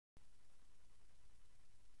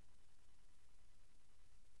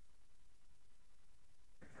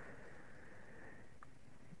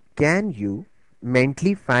Can you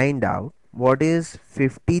mentally find out what is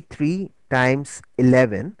 53 times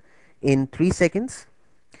 11 in 3 seconds?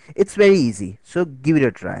 It's very easy, so give it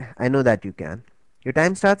a try. I know that you can. Your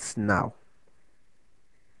time starts now.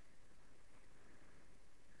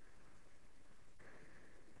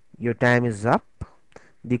 Your time is up.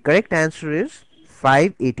 The correct answer is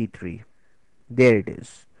 583. There it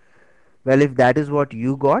is. Well, if that is what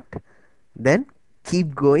you got, then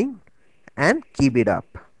keep going and keep it up.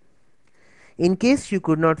 In case you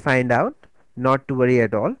could not find out, not to worry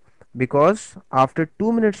at all, because after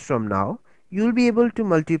 2 minutes from now, you will be able to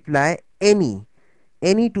multiply any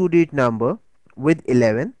two-digit number with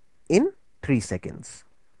 11 in 3 seconds.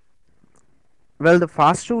 Well, the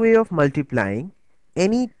faster way of multiplying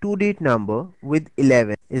any two-digit number with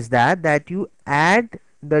 11 is that you add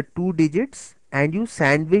the two digits and you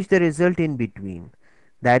sandwich the result in between.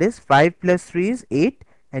 That is 5 plus 3 is 8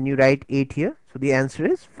 and you write 8 here. So the answer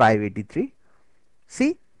is 583.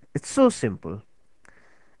 See, it's so simple,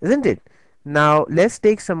 isn't it? Now let's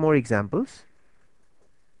take some more examples.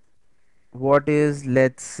 What is,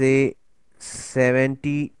 let's say,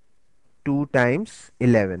 72 times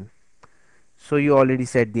 11? So you already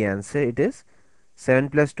said the answer. It is 7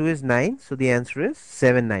 plus 2 is 9. So the answer is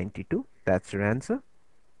 792. That's your answer.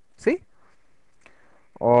 See?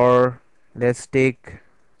 Or let's take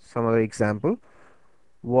some other example.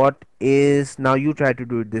 What is, now you try to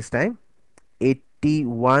do it this time,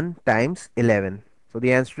 81 times 11? So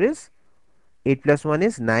the answer is 8 plus 1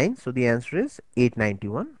 is 9. So the answer is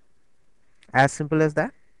 891. As simple as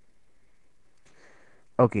that.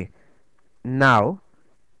 Okay. Now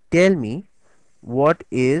tell me, what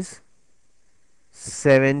is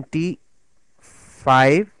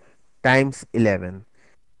 75 times 11?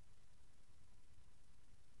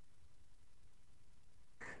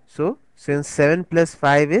 So since 7 plus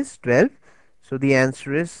 5 is 12, so the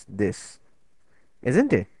answer is this,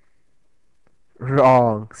 isn't it?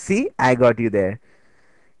 Wrong. See, I got you there.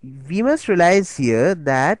 We must realize here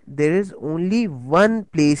that there is only one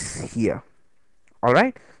place here.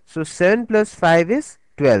 Alright. So 7 plus 5 is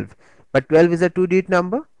 12. But 12 is a two-digit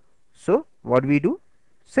number. So what we do?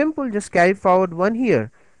 Simple, just carry forward 1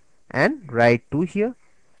 here and write 2 here.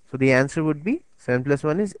 So the answer would be 7 plus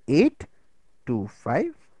 1 is 8, 2,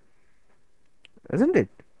 5. Isn't it?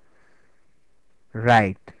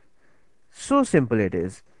 Right. So simple it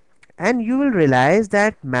is. And you will realize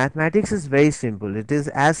that mathematics is very simple. It is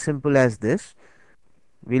as simple as this.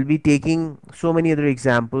 We'll be taking so many other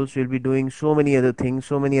examples, we'll be doing so many other things,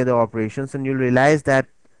 so many other operations, and you'll realize that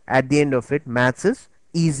at the end of it, maths is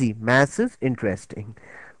easy, maths is interesting.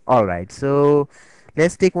 Alright, so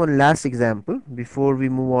let's take one last example before we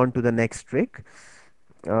move on to the next trick.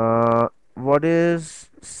 What is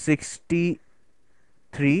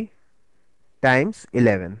 63 times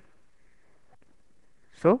 11?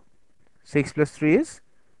 So 6 plus 3 is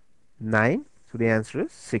 9. So the answer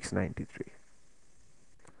is 693.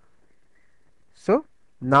 So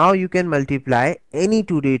now you can multiply any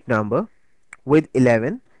two-digit number with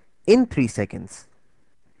 11 in 3 seconds.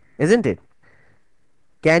 Isn't it?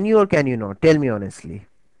 Can you or can you not? Tell me honestly.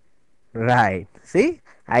 Right. See,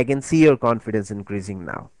 I can see your confidence increasing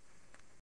now.